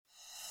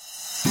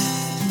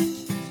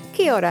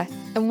Kia ora,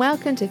 and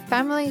welcome to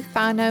Family,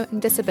 Whānau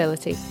and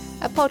Disability,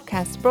 a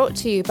podcast brought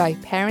to you by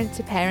Parent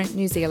to Parent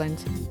New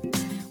Zealand.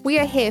 We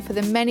are here for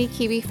the many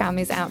Kiwi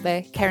families out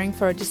there caring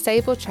for a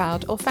disabled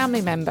child or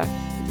family member.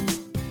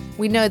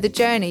 We know the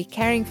journey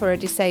caring for a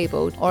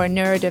disabled or a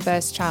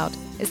neurodiverse child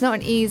is not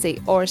an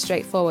easy or a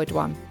straightforward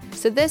one.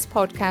 So this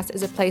podcast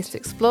is a place to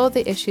explore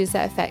the issues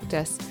that affect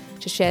us,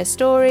 to share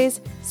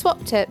stories,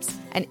 swap tips,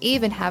 and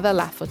even have a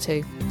laugh or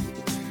two.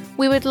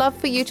 We would love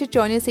for you to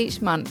join us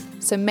each month,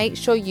 so make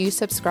sure you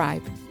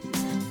subscribe.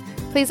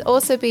 Please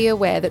also be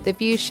aware that the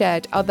views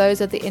shared are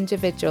those of the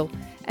individual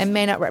and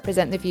may not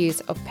represent the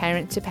views of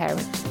parent to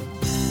parent.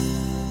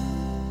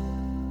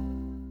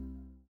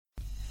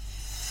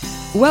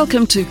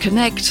 Welcome to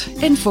Connect,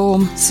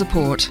 Inform,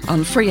 Support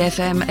on Free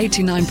FM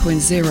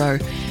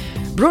 89.0.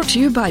 Brought to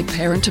you by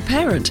Parent to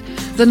Parent,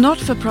 the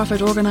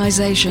not-for-profit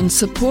organisation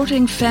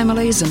supporting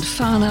families and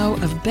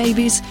whānau of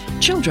babies,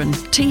 children,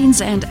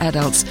 teens and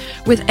adults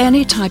with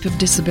any type of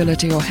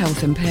disability or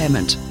health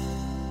impairment.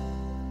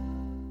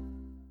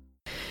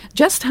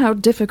 Just how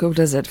difficult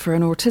is it for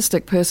an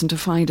autistic person to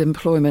find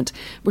employment?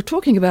 We're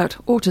talking about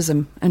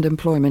autism and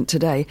employment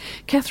today.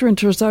 Catherine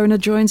Trezona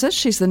joins us.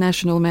 She's the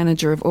National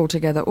Manager of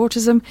Altogether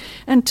Autism.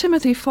 And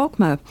Timothy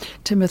Faulkner.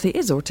 Timothy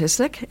is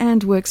autistic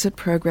and works at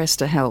Progress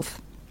to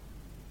Health.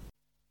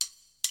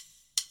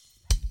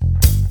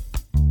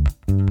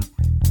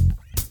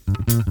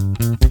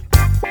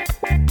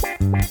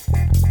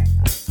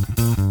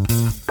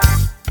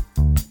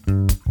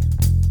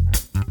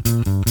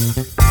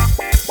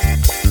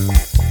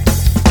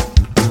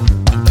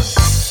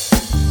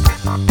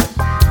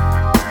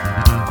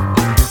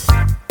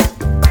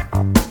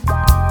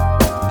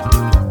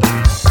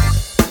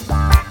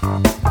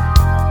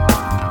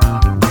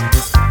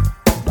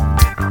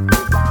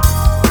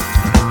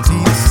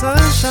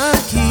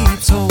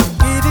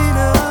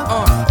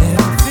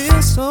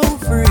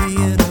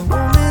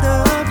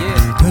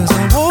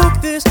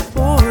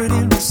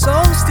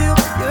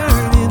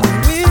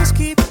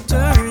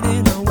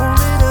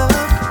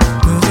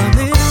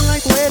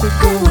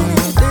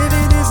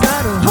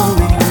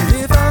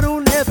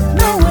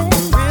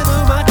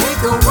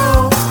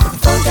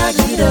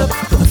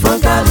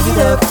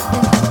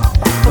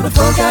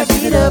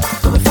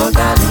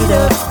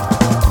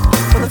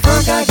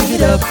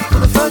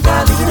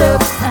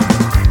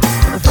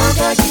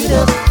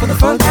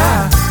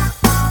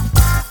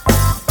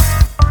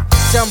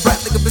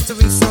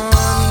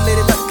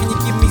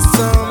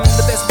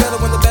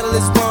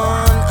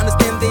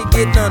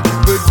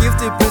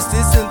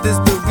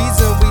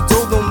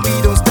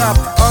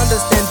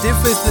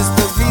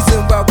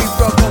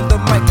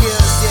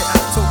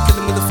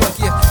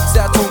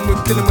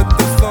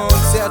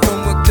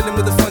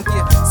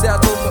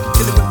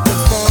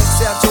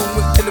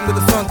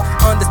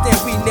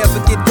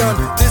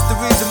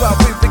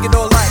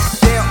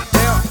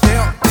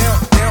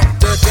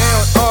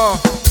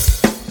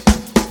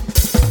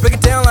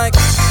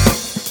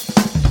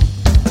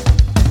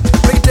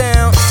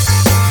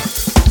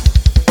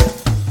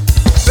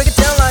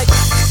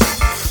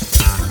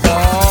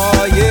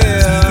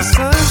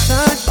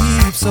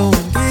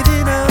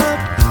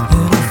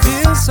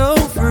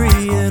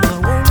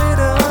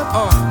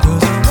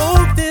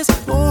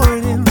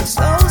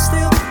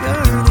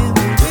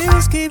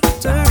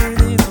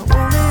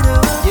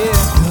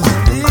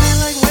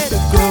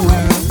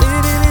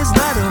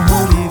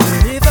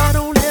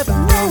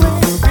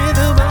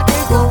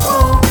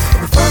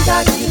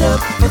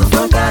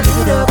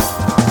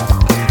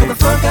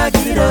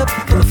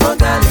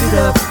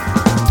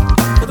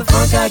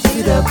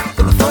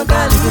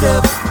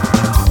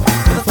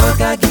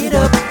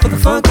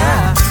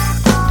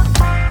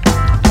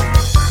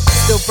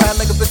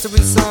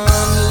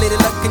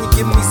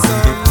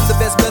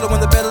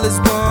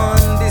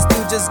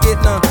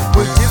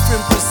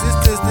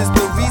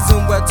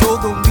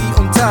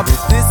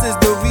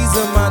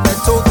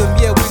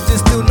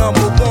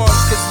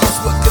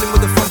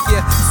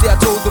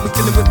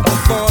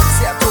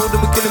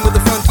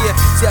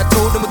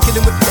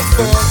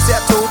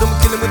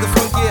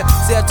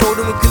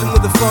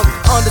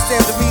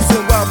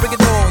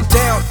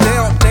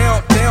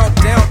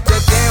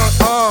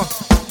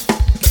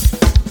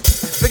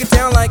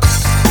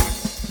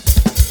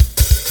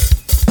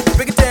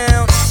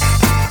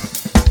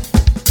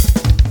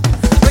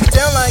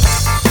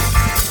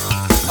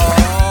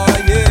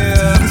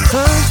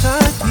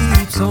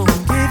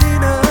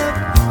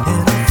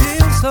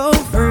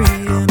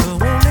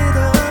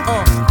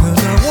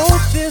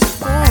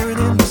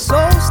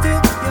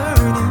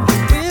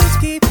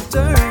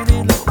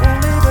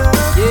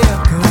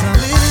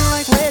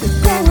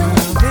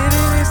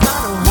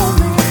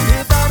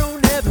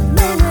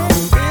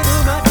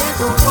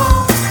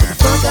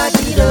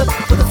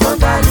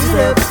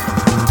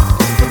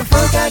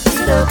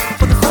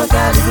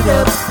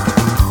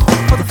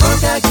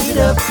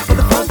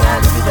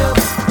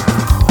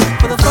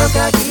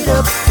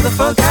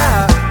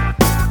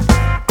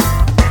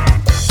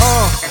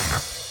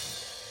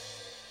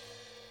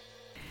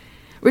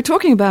 We're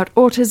talking about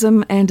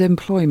autism and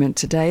employment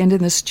today, and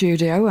in the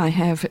studio I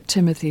have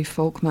Timothy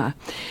Falkmar.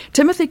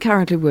 Timothy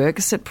currently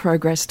works at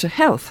Progress to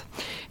Health.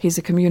 He's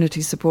a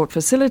community support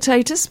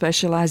facilitator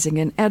specialising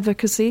in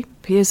advocacy,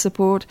 peer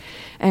support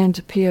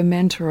and peer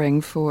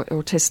mentoring for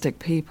autistic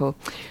people,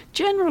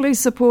 generally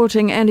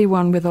supporting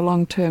anyone with a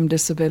long-term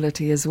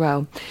disability as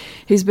well.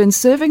 He's been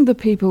serving the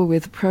people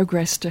with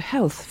Progress to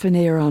Health for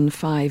near on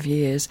 5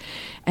 years.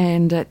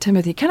 And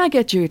Timothy, can I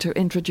get you to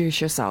introduce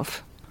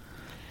yourself?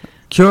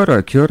 Kia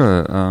ora, kia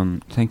ora.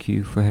 Thank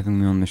you for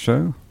having me on the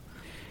show.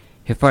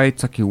 He whai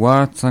taki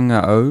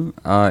wātanga au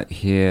a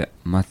he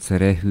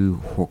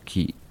matarehu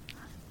hoki.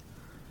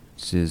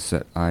 Says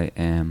that I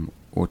am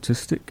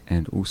autistic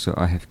and also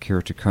I have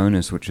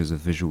keratoconus, which is a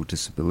visual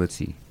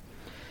disability.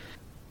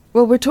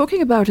 Well, we're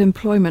talking about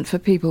employment for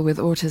people with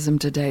autism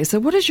today. So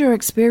what has your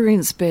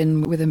experience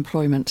been with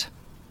employment?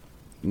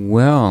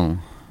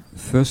 Well,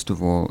 first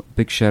of all,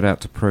 big shout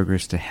out to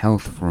Progress to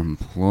Health for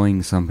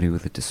employing somebody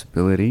with a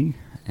disability.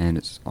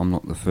 And I'm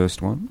not the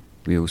first one.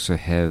 We also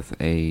have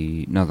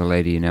another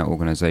lady in our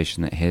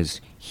organisation that has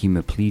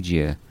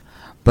hemiplegia.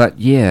 But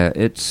yeah,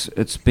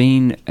 it's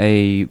been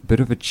a bit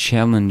of a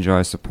challenge,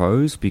 I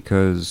suppose,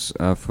 because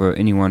for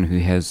anyone who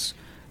has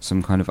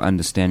some kind of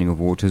understanding of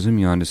autism,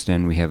 you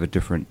understand we have a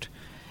different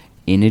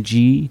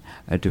energy,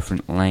 a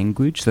different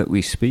language that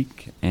we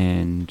speak,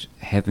 and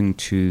having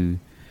to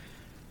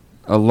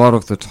a lot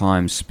of the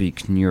time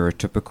speak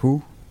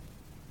neurotypical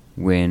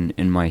when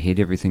in my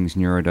head everything's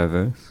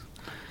neurodiverse.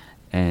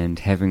 And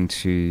having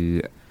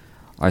to,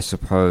 I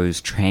suppose,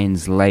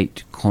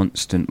 translate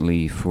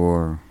constantly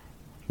for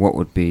what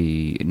would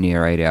be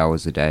near 8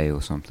 hours a day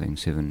or something,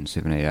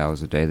 8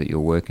 hours a day that you're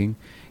working,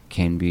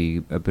 can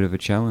be a bit of a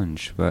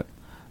challenge. But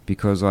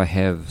because I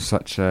have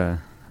such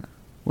a,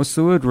 what's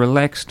the word,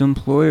 relaxed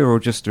employer, or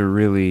just a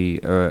really,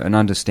 an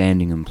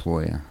understanding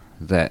employer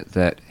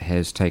that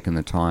has taken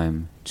the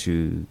time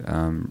to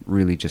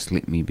really just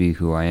let me be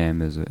who I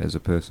am as a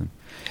person.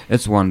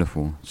 It's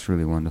wonderful. It's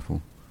really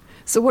wonderful.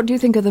 So what do you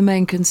think are the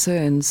main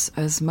concerns,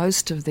 as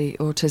most of the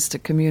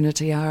autistic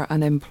community are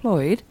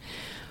unemployed?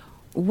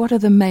 What are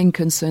the main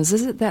concerns?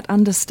 Is it that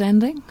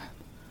understanding?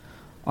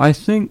 I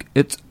think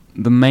it's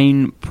the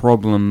main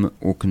problem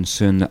or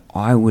concern that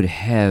I would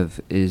have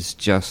is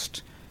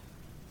just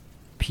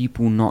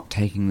people not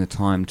taking the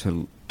time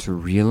to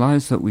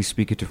realise that we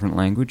speak a different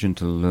language and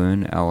to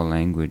learn our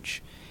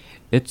language.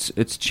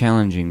 It's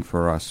challenging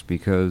for us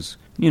because,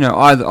 you know,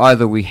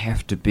 either we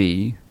have to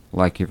be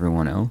like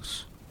everyone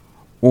else,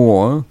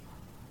 or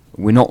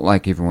we're not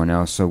like everyone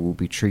else, so we'll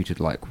be treated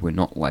like we're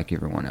not like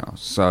everyone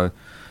else. So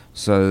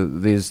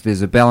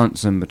there's a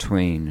balance in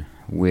between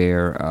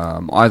where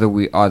either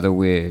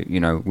we're you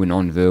know, we're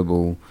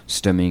non-verbal,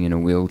 stimming in a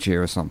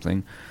wheelchair or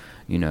something.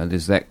 You know,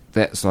 there's that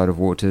side of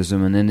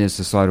autism, and then there's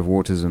the side of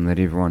autism that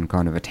everyone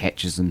kind of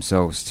attaches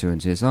themselves to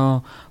and says,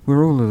 "Oh,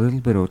 we're all a little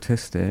bit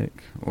autistic,"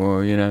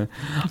 or you know,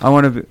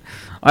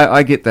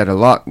 I get that a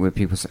lot where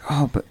people say,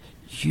 "Oh, but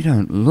you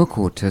don't look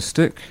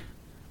autistic."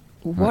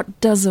 What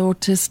does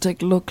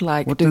autistic look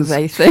like,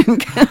 they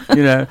think?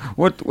 You know,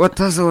 what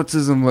does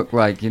autism look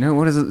like? You know,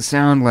 what does it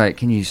sound like?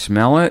 Can you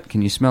smell it?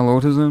 Can you smell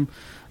autism?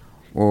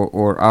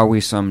 Or are we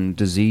some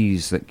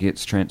disease that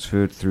gets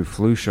transferred through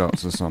flu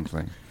shots or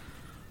something?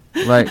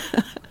 Like,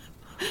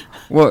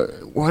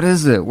 what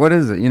is it? What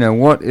is it? You know,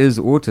 what is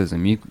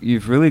autism?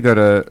 You've really got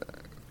to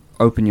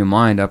open your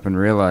mind up and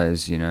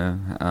realize, you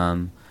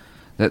know,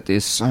 that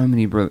there's so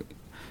many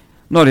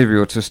not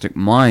every autistic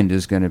mind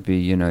is going to be,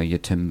 you know, your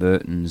Tim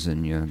Burtons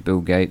and your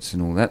Bill Gates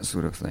and all that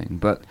sort of thing.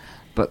 But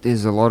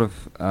there's a lot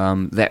of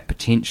that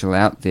potential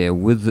out there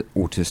with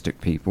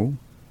autistic people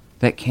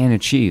that can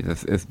achieve.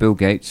 If Bill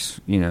Gates,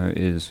 you know,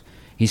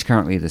 he's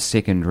currently the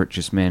second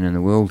richest man in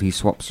the world. He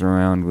swaps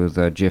around with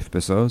Jeff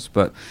Bezos,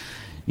 but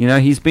you know,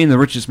 he's been the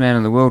richest man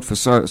in the world for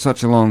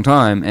such a long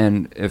time.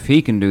 And if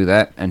he can do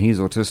that and he's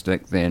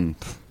autistic, then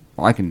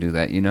I can do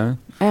that, you know.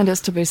 And it's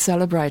to be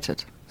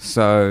celebrated.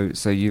 So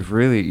you've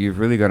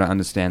really got to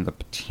understand the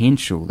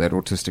potential that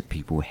autistic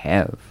people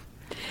have.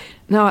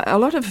 Now, a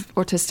lot of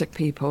autistic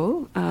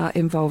people are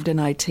involved in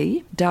IT,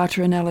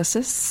 data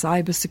analysis,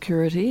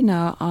 cybersecurity.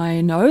 Now, I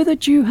know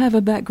that you have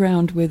a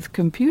background with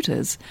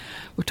computers.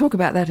 We'll talk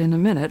about that in a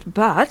minute,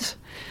 but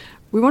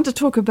we want to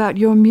talk about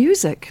your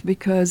music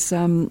because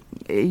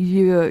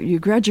you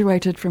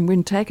graduated from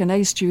Wintec, an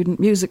A student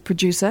music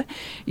producer.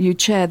 You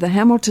chair the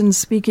Hamilton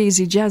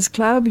Speakeasy Jazz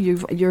Club.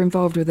 You're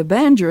involved with a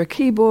band. You're a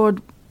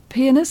keyboard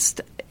pianist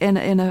in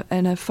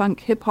a funk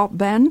hip-hop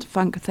band,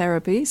 Funk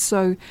Therapy.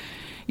 So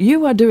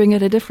you are doing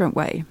it a different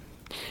way.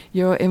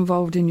 You're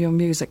involved in your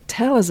music.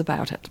 Tell us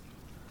about it.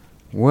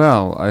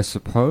 Well, I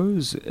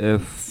suppose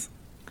if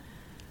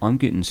I'm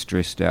getting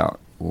stressed out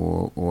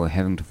or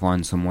having to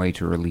find some way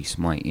to release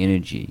my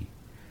energy,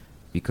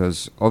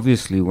 because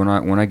obviously when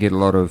I get a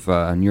lot of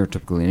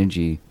neurotypical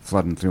energy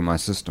flooding through my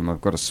system,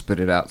 I've got to spit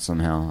it out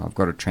somehow. I've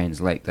got to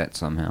translate that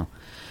somehow.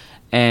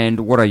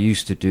 And what I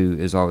used to do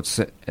is I would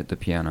sit at the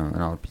piano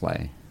and I would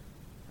play.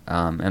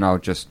 And I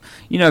would just,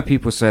 you know,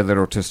 people say that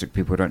autistic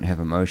people don't have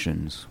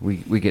emotions.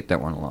 We get that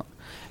one a lot.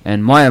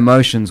 And my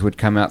emotions would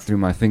come out through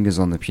my fingers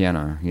on the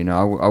piano. You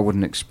know, I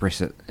wouldn't express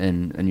it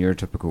in a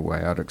neurotypical way.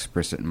 I'd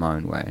express it in my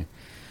own way.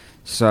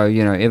 So,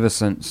 you know, ever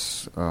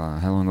since, how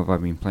long have I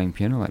been playing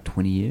piano? Like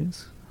 20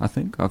 years, I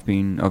think. I've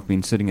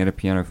been sitting at a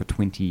piano for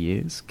 20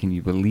 years. Can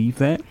you believe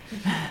that?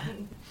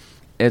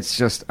 It's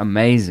just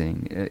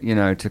amazing, you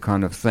know, to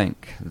kind of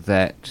think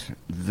that,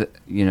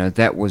 you know,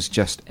 that was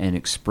just an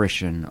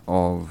expression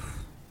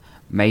of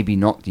maybe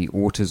not the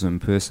autism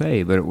per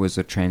se, but it was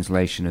a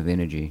translation of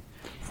energy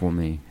for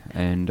me.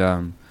 And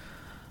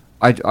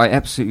I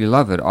absolutely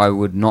love it. I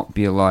would not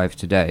be alive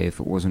today if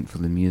it wasn't for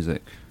the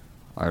music.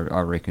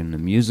 I reckon the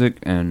music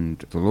and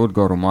the Lord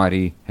God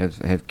Almighty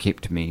have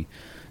kept me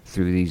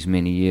through these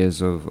many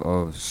years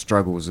of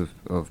struggles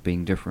of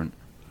being different.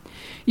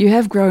 You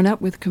have grown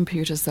up with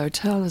computers, though.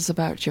 Tell us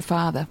about your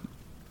father.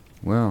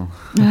 Well,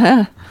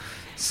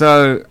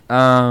 so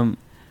I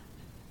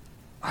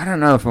don't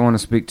know if I want to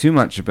speak too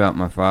much about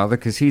my father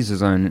because he's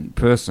his own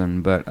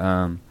person, but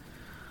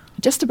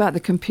just about the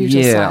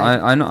computer side.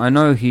 Yeah, I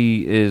know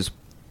he is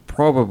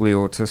probably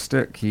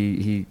autistic.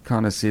 He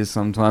kind of says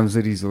sometimes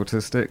that he's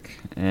autistic,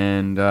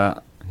 and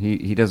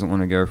he doesn't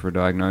want to go for a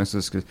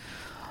diagnosis because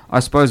I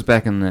suppose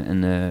back in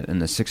the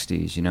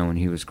 60s, you know, when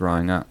he was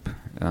growing up,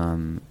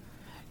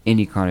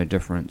 any kind of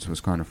difference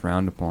was kind of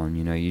frowned upon.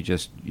 You know,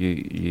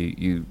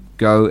 you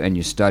go and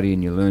you study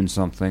and you learn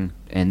something,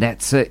 and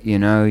that's it. You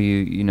know,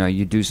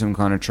 you do some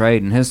kind of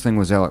trade. And his thing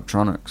was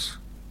electronics.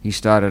 He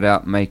started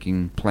out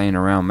playing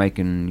around,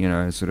 making, you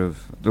know, sort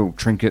of little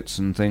trinkets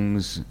and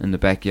things in the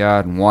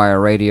backyard and wire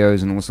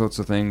radios and all sorts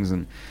of things,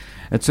 and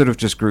it sort of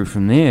just grew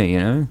from there, you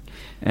know.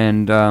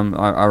 And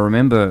I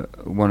remember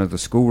one of the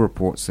school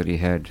reports that he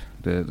had,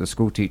 the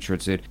school teacher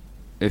had said,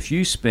 if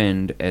you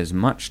spend as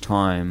much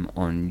time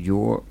on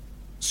your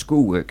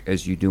schoolwork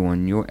as you do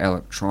on your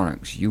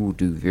electronics, you will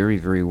do very,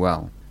 very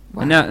well.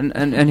 Wow.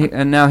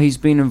 And now he's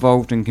been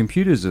involved in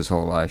computers his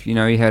whole life. You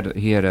know, he had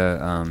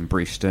a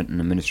brief stint in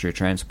the Ministry of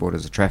Transport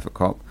as a traffic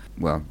cop.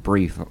 Well,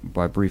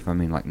 by brief I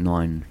mean like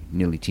 9,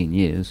 nearly 10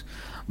 years.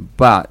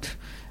 But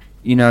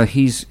you know,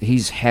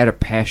 he's had a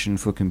passion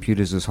for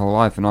computers his whole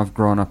life, and I've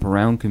grown up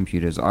around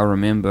computers. I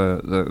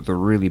remember the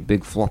really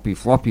big floppy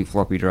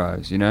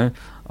drives. You know,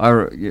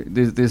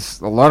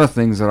 there's a lot of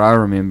things that I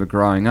remember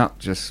growing up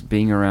just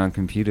being around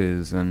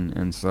computers,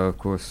 and so of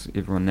course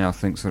everyone now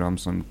thinks that I'm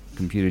some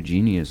computer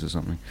genius or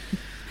something.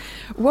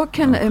 What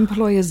can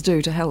employers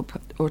do to help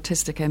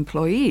autistic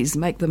employees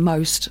make the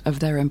most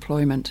of their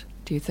employment,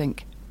 do you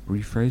think?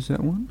 Rephrase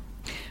that one?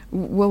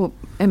 Well,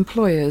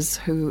 employers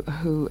who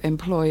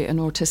employ an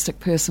autistic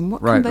person,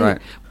 what can they...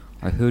 Right.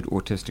 I heard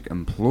autistic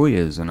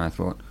employers, and I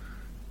thought,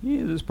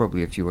 yeah, there's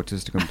probably a few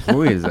autistic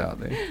employers out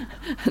there.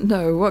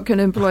 No, what can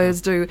employers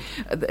do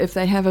if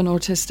they have an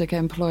autistic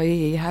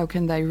employee? How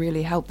can they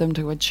really help them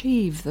to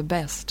achieve the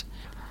best?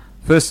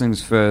 First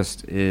things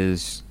first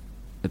is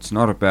it's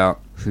not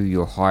about who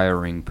you're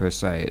hiring per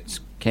se.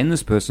 It's, can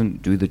this person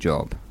do the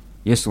job?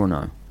 Yes or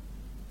no?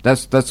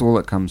 That's all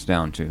it comes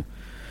down to.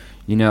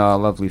 You know, our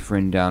lovely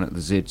friend down at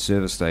the Z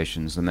service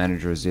stations, the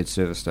manager of Z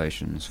service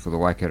stations for the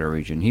Waikato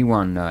region, he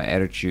won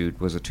Attitude,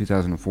 was a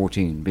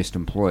 2014 Best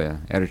Employer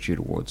Attitude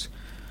Awards.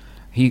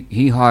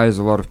 He hires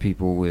a lot of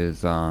people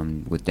with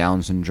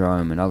Down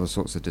syndrome and other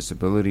sorts of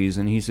disabilities,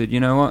 and he said,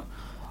 you know what,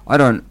 I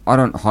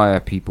don't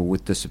hire people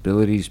with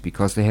disabilities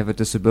because they have a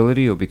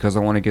disability or because I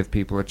want to give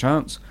people a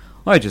chance.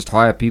 I just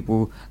hire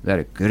people that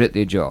are good at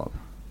their job.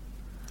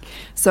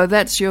 So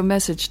that's your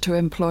message to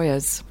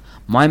employers?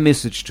 My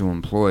message to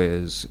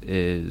employers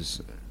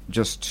is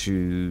just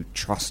to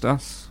trust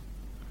us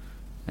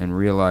and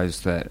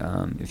realize that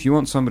if you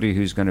want somebody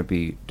who's going to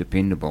be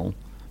dependable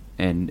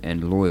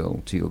and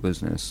loyal to your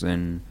business,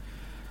 then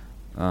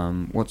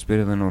what's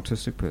better than an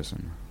autistic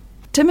person?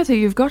 Timothy,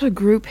 you've got a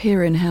group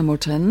here in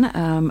Hamilton,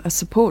 a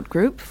support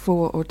group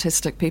for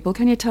autistic people.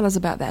 Can you tell us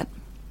about that?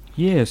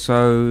 Yeah,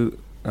 so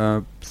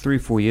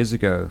 3-4 years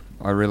ago,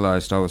 I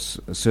realized I was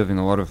serving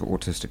a lot of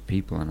autistic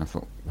people, and I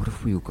thought, what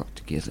if we all got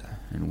together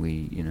and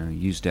we, you know,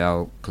 used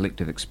our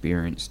collective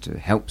experience to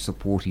help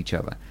support each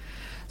other?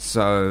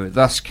 So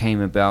thus came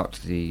about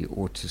the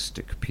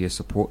Autistic Peer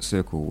Support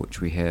Circle,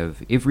 which we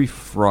have every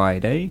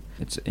Friday.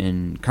 It's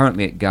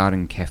currently at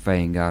Garden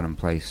Cafe and Garden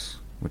Place,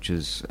 which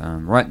is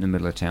right in the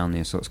middle of town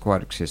there, so it's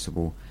quite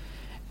accessible.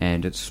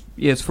 And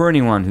it's for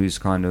anyone who's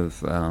kind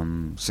of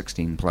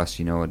 16 plus,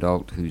 you know,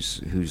 adult,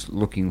 who's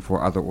looking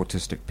for other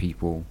autistic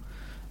people,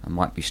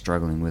 might be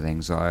struggling with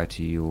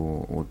anxiety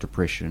or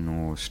depression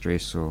or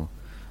stress or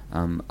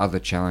other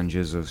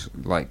challenges of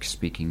like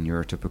speaking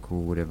neurotypical,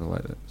 whatever,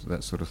 like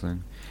that sort of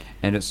thing.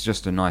 And it's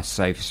just a nice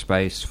safe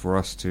space for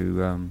us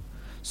to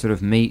sort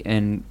of meet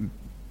and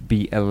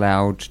be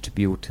allowed to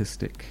be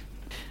autistic.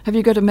 Have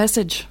you got a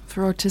message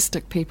for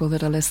autistic people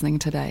that are listening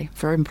today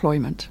for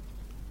employment?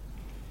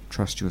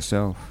 Trust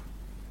yourself.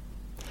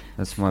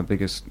 That's my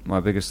biggest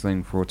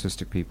thing for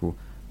autistic people.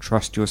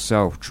 Trust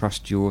yourself.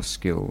 Trust your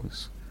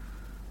skills.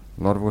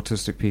 A lot of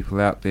autistic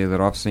people out there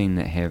that I've seen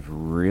that have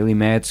really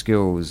mad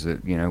skills,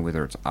 that, you know,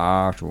 whether it's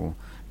art or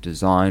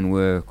design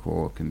work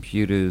or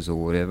computers or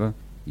whatever,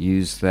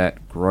 use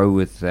that, grow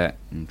with that,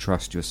 and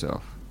trust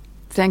yourself.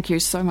 Thank you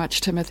so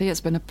much, Timothy.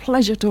 It's been a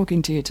pleasure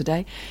talking to you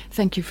today.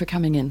 Thank you for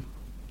coming in.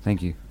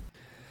 Thank you.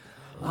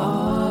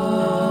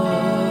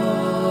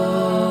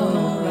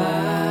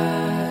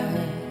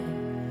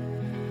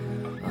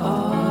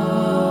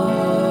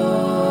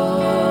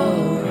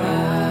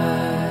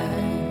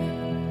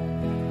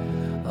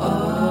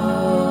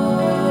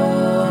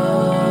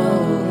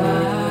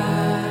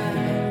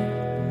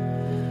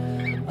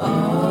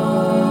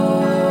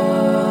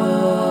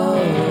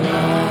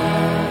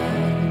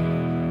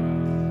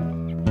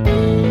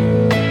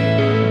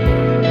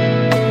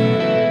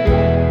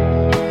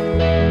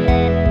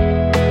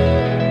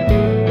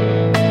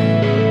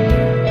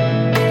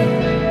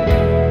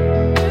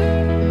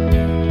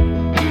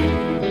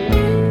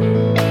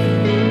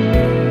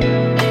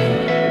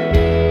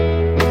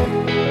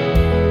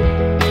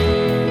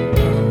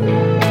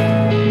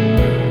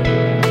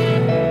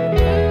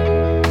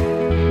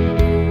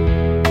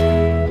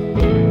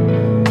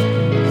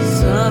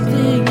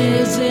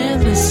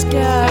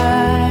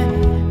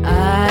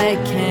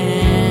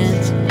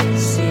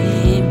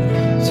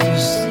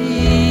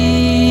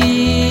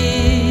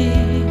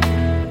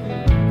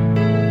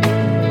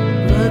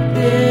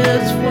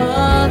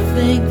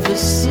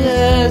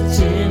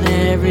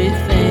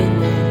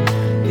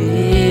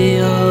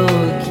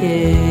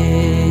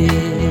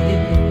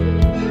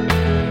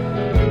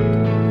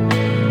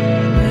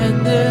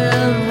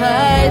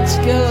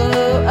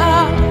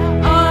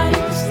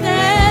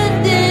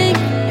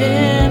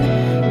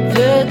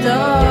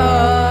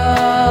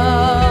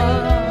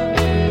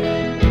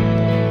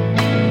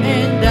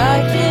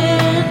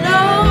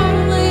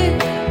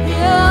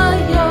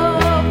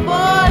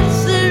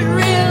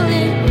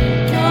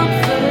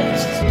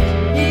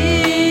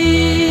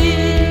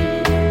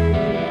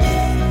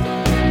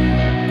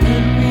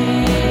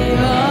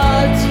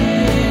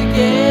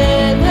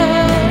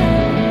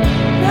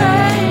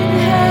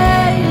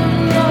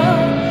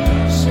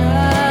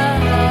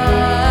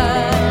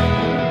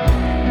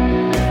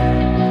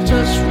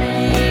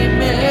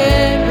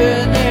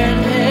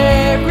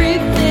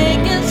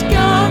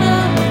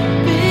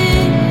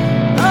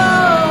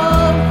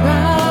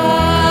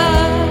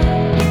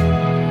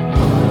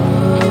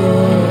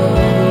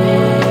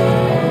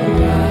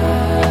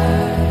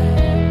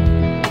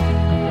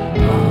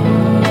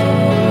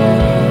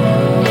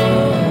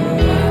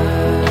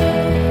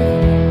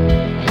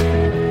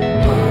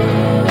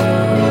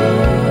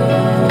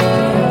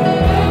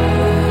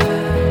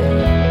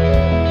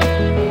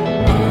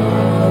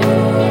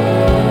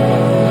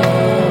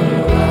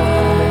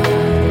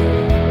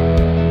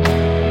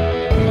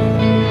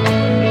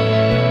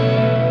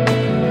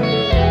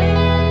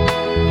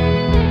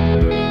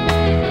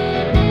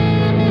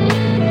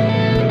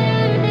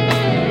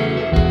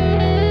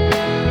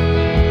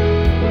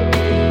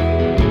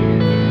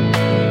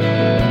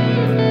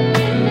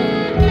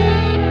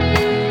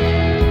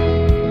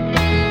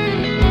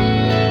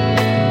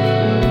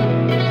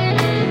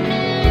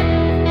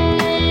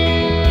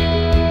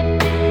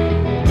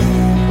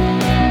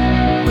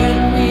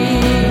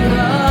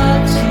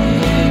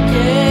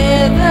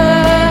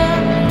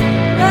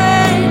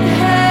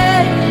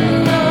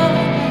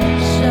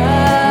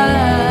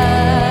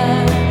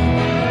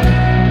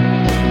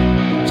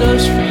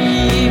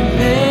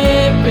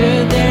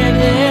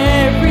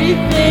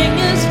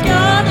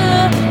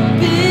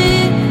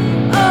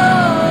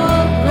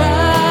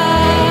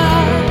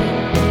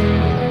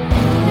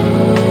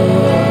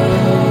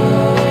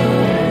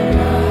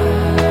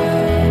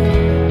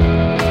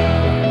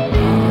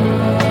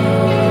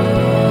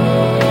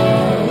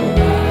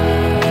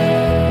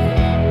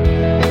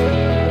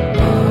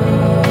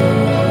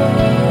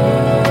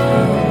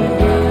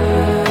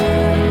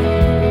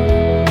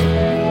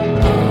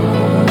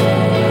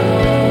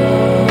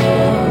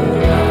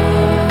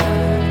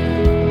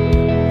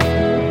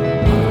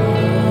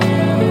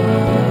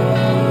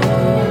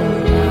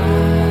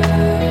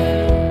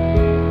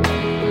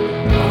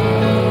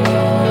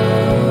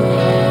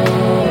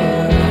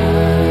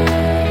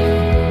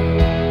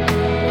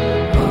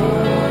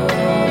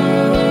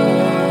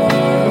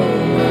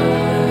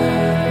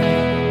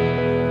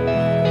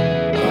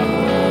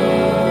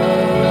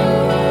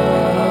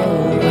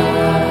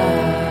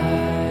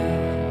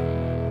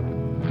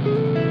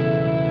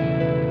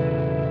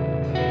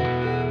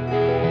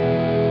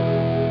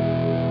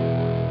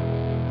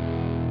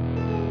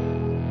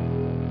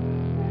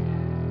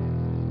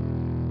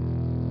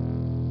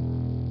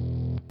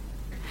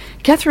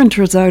 Catherine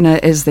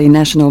Trezona is the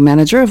National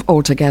Manager of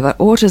Altogether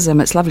Autism.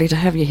 It's lovely to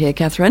have you here,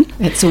 Catherine.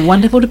 It's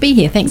wonderful to be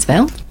here. Thanks,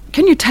 Val.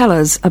 Can you tell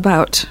us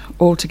about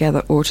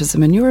Altogether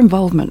Autism and your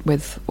involvement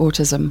with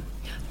autism?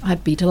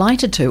 I'd be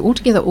delighted to.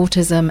 Altogether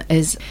Autism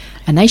is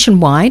a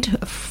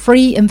nationwide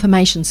free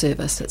information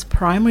service. Its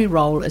primary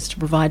role is to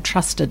provide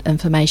trusted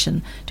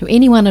information to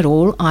anyone at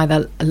all,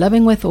 either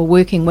living with or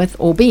working with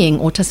or being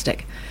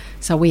autistic.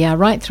 So we are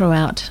right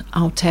throughout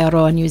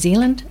Aotearoa, New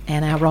Zealand,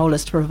 and our role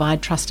is to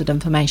provide trusted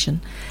information.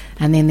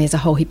 And then there's a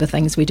whole heap of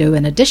things we do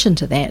in addition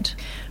to that,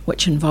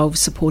 which involves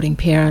supporting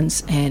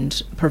parents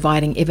and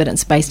providing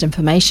evidence-based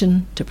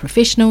information to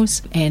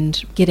professionals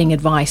and getting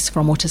advice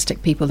from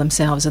autistic people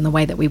themselves in the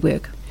way that we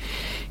work.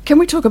 Can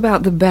we talk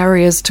about the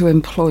barriers to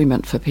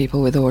employment for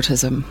people with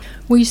autism?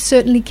 We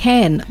certainly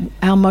can.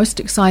 Our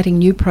most exciting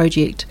new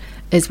project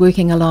is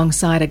working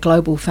alongside a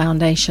global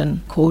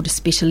foundation called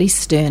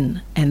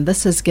Specialiststeun, and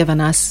this has given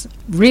us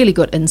really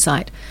good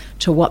insight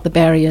to what the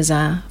barriers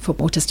are for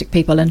autistic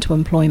people into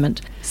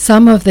employment.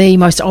 Some of the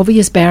most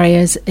obvious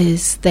barriers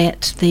is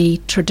that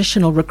the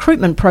traditional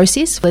recruitment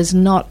process is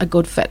not a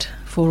good fit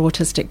for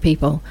autistic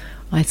people.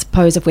 I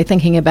suppose if we're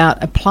thinking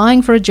about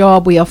applying for a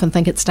job, we often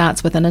think it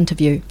starts with an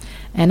interview.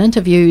 And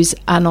interviews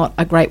are not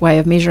a great way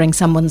of measuring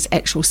someone's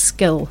actual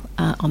skill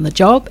on the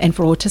job. And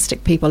for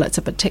autistic people, it's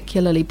a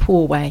particularly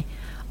poor way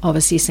of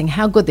assessing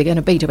how good they're going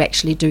to be to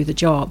actually do the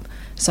job.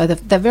 So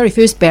the very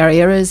first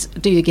barrier is,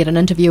 do you get an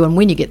interview? And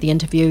when you get the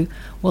interview,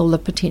 will the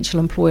potential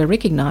employer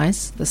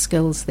recognise the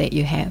skills that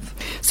you have?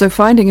 So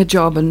finding a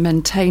job and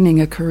maintaining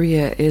a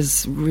career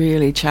is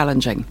really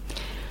challenging.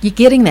 You're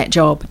getting that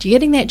job.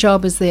 Getting that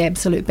job is the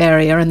absolute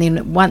barrier, and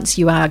then once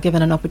you are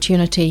given an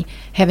opportunity,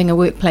 having a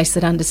workplace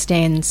that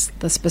understands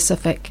the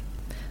specific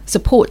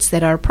supports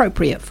that are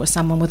appropriate for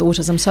someone with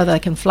autism so they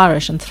can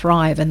flourish and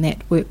thrive in that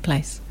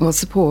workplace. Well,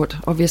 support,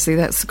 obviously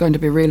that's going to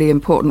be really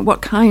important.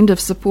 What kind of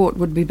support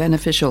would be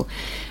beneficial,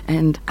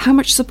 and how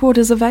much support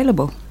is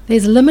available?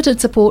 There's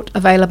limited support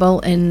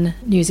available in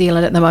New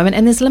Zealand at the moment,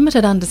 and there's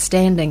limited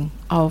understanding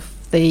of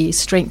the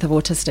strength of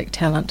autistic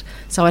talent.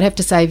 So I'd have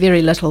to say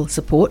very little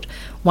support.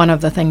 One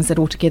of the things that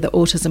Altogether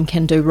Autism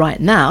can do right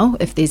now,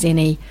 if there's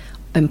any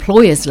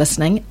employers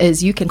listening,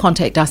 is you can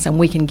contact us and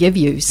we can give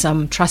you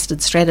some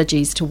trusted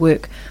strategies to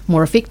work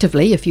more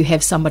effectively if you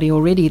have somebody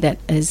already that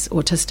is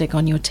autistic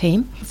on your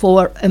team.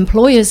 For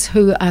employers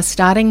who are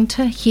starting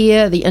to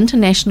hear the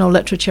international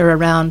literature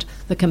around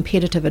the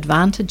competitive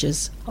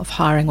advantages of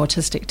hiring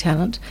autistic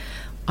talent,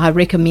 I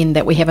recommend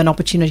that we have an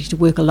opportunity to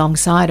work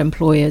alongside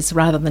employers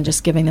rather than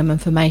just giving them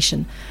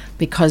information,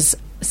 because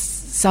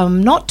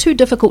some not too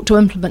difficult to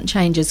implement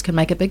changes can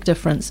make a big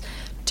difference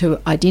to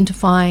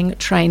identifying,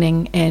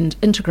 training and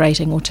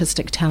integrating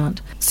autistic talent.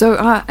 So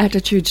are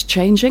attitudes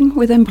changing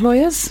with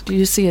employers? Do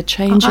you see a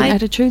change in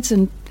attitudes?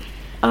 And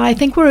I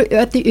think we're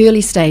at the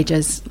early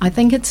stages. I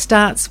think it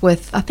starts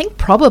with,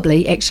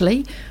 probably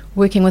actually,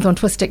 working with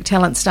autistic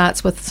talent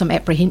starts with some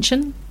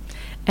apprehension.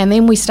 And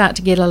then we start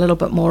to get a little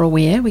bit more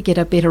aware, we get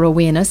a better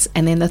awareness,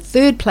 and then the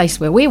third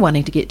place where we're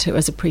wanting to get to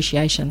is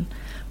appreciation.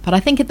 But I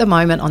think at the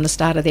moment, on the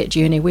start of that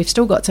journey, we've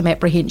still got some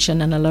apprehension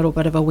and a little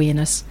bit of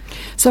awareness.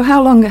 So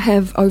how long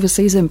have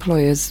overseas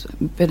employers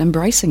been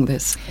embracing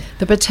this?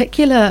 The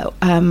particular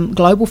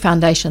global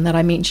foundation that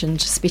I mentioned,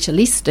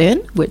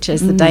 Specialiststeun, which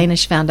is the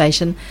Danish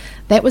foundation,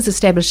 that was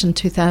established in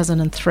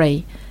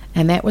 2003,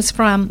 and that was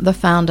from the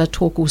founder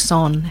Torkel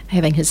Son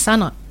having his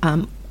son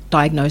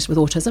diagnosed with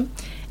autism.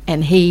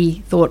 And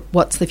he thought,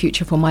 what's the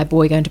future for my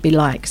boy going to be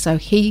like? So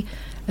he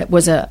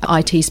was an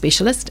IT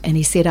specialist, and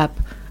he set up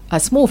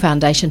a small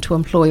foundation to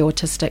employ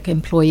autistic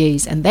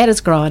employees, and that has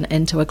grown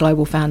into a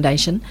global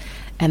foundation.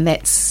 And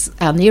that's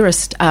our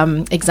nearest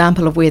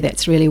example of where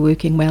that's really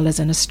working well is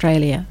in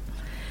Australia.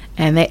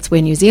 And that's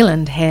where New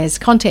Zealand has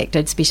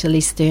contacted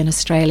Specialiststeun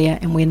Australia,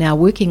 and we're now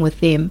working with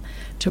them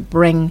to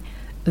bring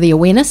the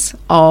awareness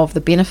of the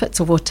benefits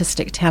of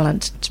autistic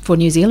talent for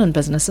New Zealand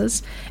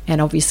businesses,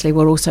 and obviously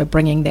we're also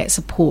bringing that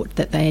support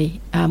that they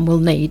will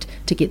need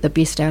to get the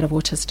best out of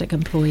autistic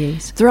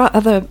employees. There are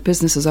other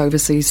businesses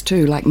overseas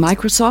too, like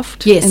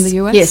Microsoft in the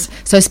US? Yes,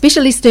 so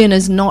Specialiststeun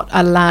is not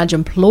a large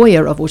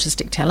employer of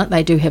autistic talent.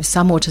 They do have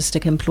some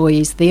autistic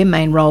employees. Their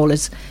main role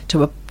is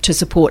to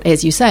support,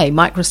 as you say,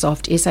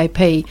 Microsoft,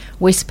 SAP,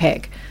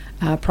 Westpac,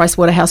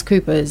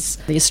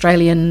 PricewaterhouseCoopers, the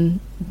Australian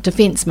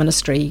Defence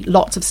Ministry,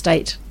 lots of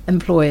state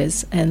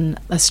employers in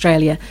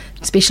Australia.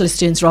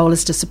 Specialiststeun's role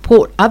is to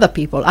support other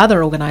people,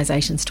 other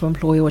organisations to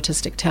employ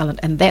autistic talent,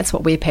 and that's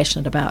what we're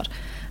passionate about.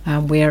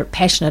 We're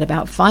passionate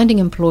about finding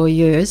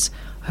employers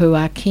who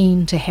are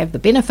keen to have the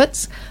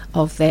benefits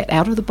of that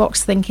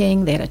out-of-the-box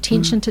thinking, that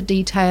attention to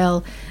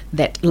detail,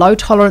 that low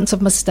tolerance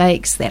of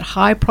mistakes, that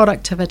high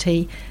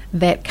productivity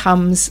that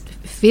comes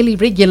fairly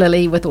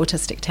regularly with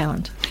autistic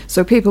talent.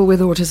 So people with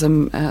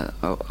autism,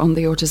 on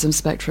the autism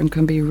spectrum,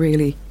 can be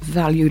really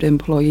valued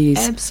employees.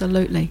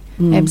 Absolutely,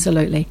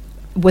 absolutely.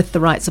 With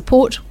the right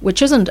support,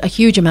 which isn't a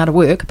huge amount of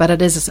work, but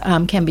it is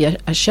can be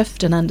a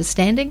shift in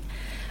understanding.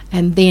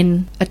 And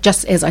then,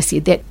 just as I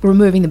said, that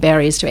removing the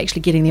barriers to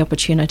actually getting the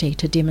opportunity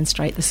to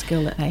demonstrate the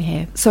skill that they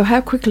have. So how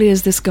quickly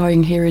is this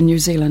going here in New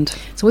Zealand?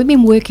 So we've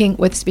been working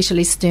with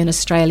Specialiststeun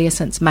Australia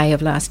since May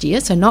of last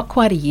year, so not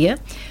quite a year.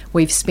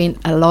 We've spent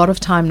a lot of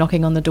time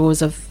knocking on the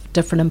doors of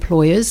different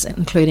employers,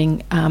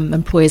 including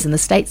employers in the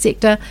state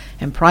sector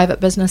and private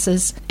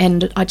businesses.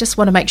 And I just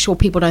want to make sure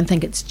people don't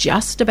think it's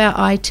just about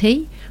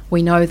IT.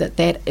 We know that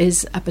that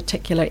is a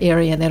particular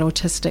area that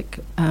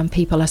autistic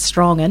people are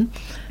strong in.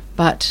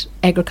 But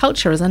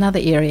agriculture is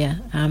another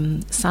area.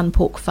 Sun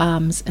Pork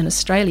Farms in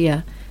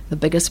Australia, the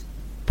biggest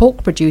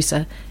pork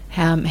producer,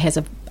 has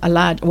a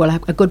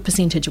good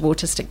percentage of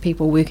autistic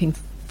people working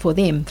for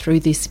them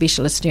through the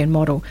Specialist Stern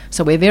model.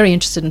 So we're very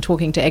interested in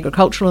talking to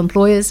agricultural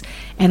employers,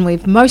 and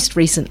we've most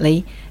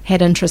recently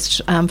had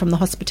interest from the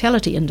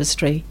hospitality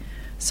industry.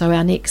 So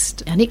our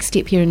next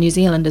step here in New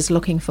Zealand is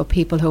looking for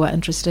people who are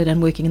interested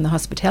in working in the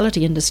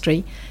hospitality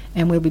industry,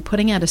 and we'll be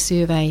putting out a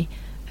survey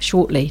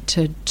shortly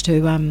to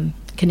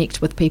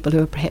connect with people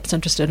who are perhaps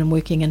interested in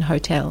working in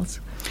hotels.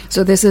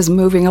 So this is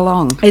moving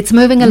along. It's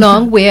moving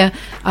along. We're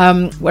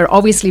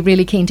obviously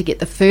really keen to get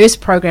the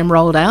first program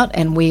rolled out,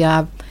 and we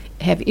have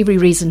every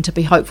reason to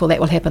be hopeful that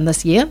will happen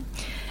this year.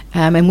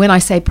 And when I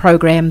say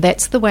program,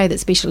 that's the way that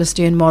Specialist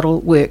Stern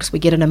model works. We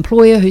get an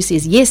employer who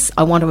says, yes,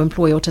 I want to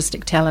employ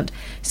autistic talent.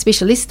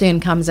 Specialist Stern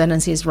comes in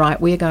and says, right,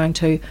 we're going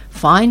to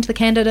find the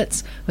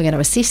candidates, we're going to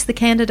assess the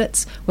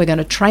candidates, we're going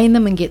to train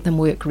them and get them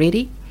work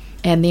ready,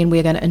 and then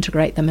we're going to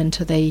integrate them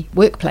into the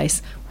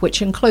workplace,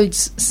 which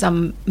includes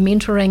some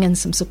mentoring and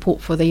some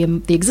support for the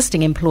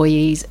existing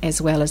employees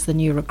as well as the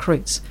new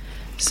recruits.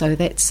 So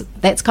that's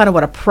kind of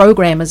what a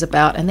program is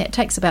about, and that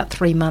takes about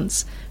 3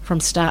 months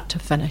from start to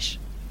finish.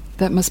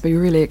 That must be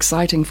really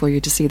exciting for you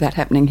to see that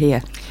happening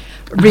here.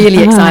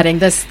 Really exciting.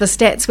 The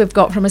stats we've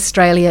got from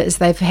Australia is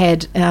they've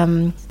had,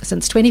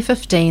 since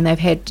 2015, they've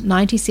had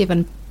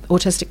 97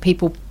 autistic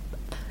people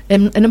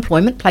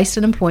placed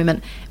in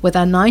employment with a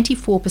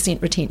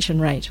 94%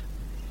 retention rate.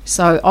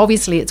 So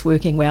obviously it's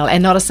working well,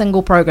 and not a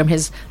single program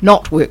has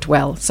not worked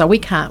well. So we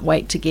can't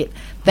wait to get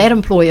that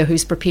employer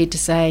who's prepared to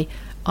say,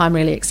 I'm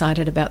really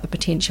excited about the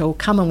potential,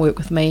 come and work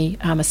with me,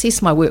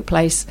 assess my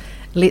workplace,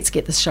 let's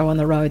get this show on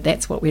the road.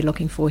 That's what we're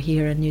looking for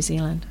here in New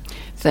Zealand.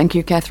 Thank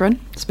you, Catherine.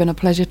 It's been a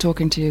pleasure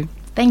talking to you.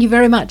 Thank you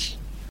very much.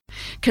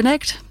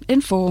 Connect,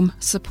 inform,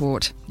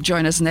 support.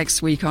 Join us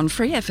next week on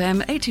Free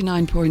FM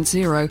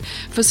 89.0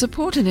 for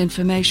support and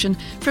information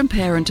from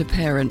parent to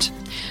parent.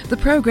 The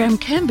program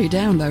can be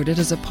downloaded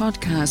as a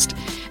podcast,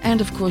 and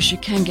of course you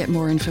can get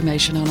more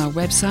information on our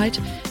website,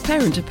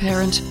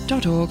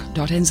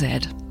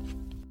 parenttoparent.org.nz.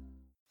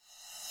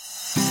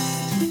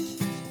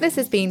 This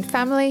has been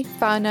Family,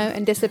 Whānau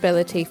and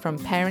Disability from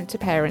Parent to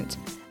Parent.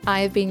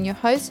 I have been your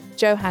host,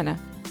 Johanna.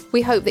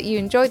 We hope that you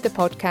enjoyed the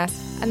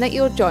podcast and that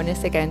you'll join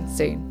us again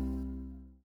soon.